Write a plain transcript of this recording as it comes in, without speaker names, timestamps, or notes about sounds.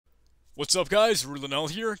What's up guys, Rulinel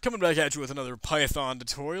here, coming back at you with another Python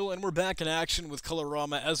tutorial, and we're back in action with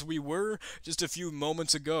Colorama as we were just a few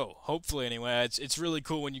moments ago. Hopefully anyway, it's really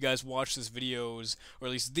cool when you guys watch these videos, or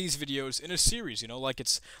at least these videos, in a series, you know, like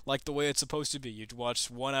it's like the way it's supposed to be. You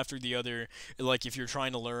watch one after the other, like if you're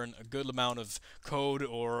trying to learn a good amount of code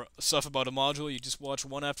or stuff about a module, you just watch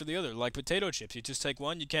one after the other, like potato chips. You just take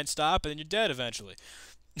one, you can't stop, and then you're dead eventually.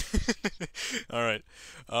 Alright.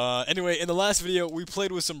 Anyway, in the last video, we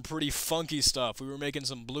played with some pretty funky stuff. We were making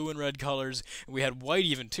some blue and red colors, and we had white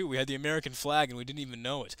even, too. We had the American flag, and we didn't even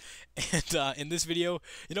know it. And in this video,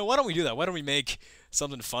 you know, why don't we do that? Why don't we make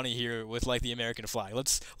something funny here with, like, the American flag?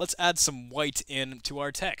 Let's add some white in to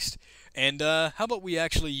our text. And how about we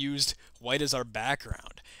actually used white as our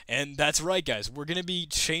background? And that's right, guys. We're going to be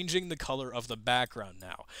changing the color of the background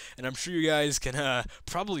now. And I'm sure you guys can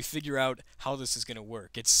probably figure out how this is going to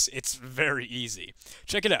work. It's very easy.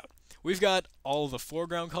 Check it out. We've got all the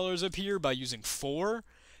foreground colors up here by using for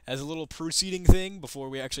as a little preceding thing before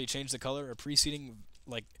we actually change the color, a preceding,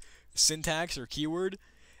 like, syntax or keyword.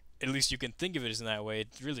 At least you can think of it as in that way. It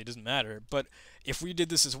really doesn't matter. But if we did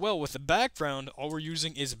this as well with the background, all we're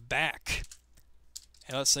using is back.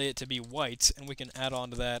 And let's say it to be white, and we can add on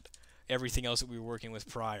to that everything else that we were working with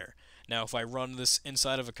prior. Now, if I run this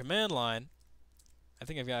inside of a command line, I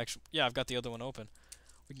think I've got I've got the other one open.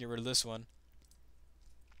 We can get rid of this one.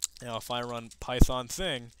 Now, if I run Python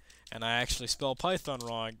thing, and I actually spell Python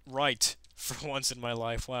right for once in my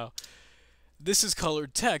life, wow. This is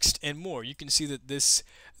colored text and more. You can see that this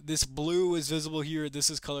blue is visible here.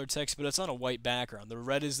 This is colored text, but it's on a white background. The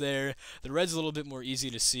red is there. The red's a little bit more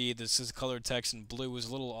easy to see. This is colored text, and blue is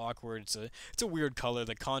a little awkward. It's a weird color.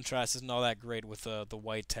 The contrast isn't all that great with the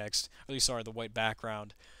white text. Or at least, sorry, the white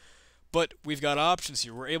background. But we've got options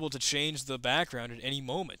here. We're able to change the background at any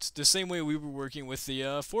moment, the same way we were working with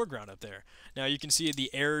the foreground up there. Now you can see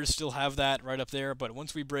the errors still have that right up there, but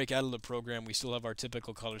once we break out of the program, we still have our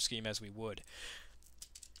typical color scheme as we would.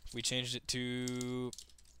 If we changed it to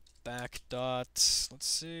back dot, let's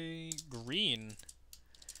say green,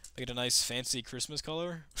 make it a nice fancy Christmas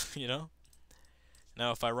color, you know?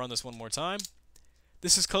 Now if I run this one more time,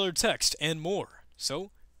 this is colored text and more.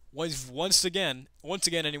 So once again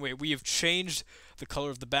anyway, we have changed the color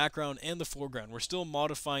of the background and the foreground. We're still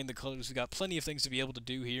modifying the colors. We've got plenty of things to be able to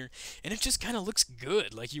do here, and it just kind of looks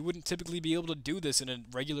good. Like, you wouldn't typically be able to do this in a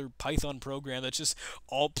regular Python program that's just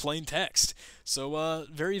all plain text. So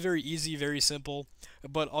very, very easy, very simple.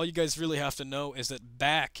 But all you guys really have to know is that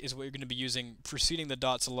back is what you're going to be using preceding the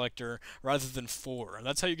dot selector rather than for. And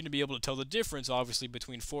that's how you're going to be able to tell the difference, obviously,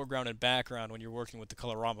 between foreground and background when you're working with the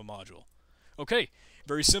colorama module. Okay,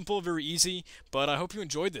 very simple, very easy, but I hope you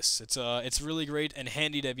enjoyed this. It's really great and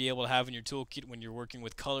handy to be able to have in your toolkit when you're working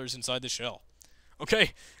with colors inside the shell.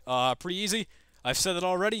 Okay, pretty easy. I've said it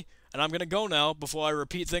already, and I'm going to go now before I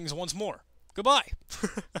repeat things once more. Goodbye!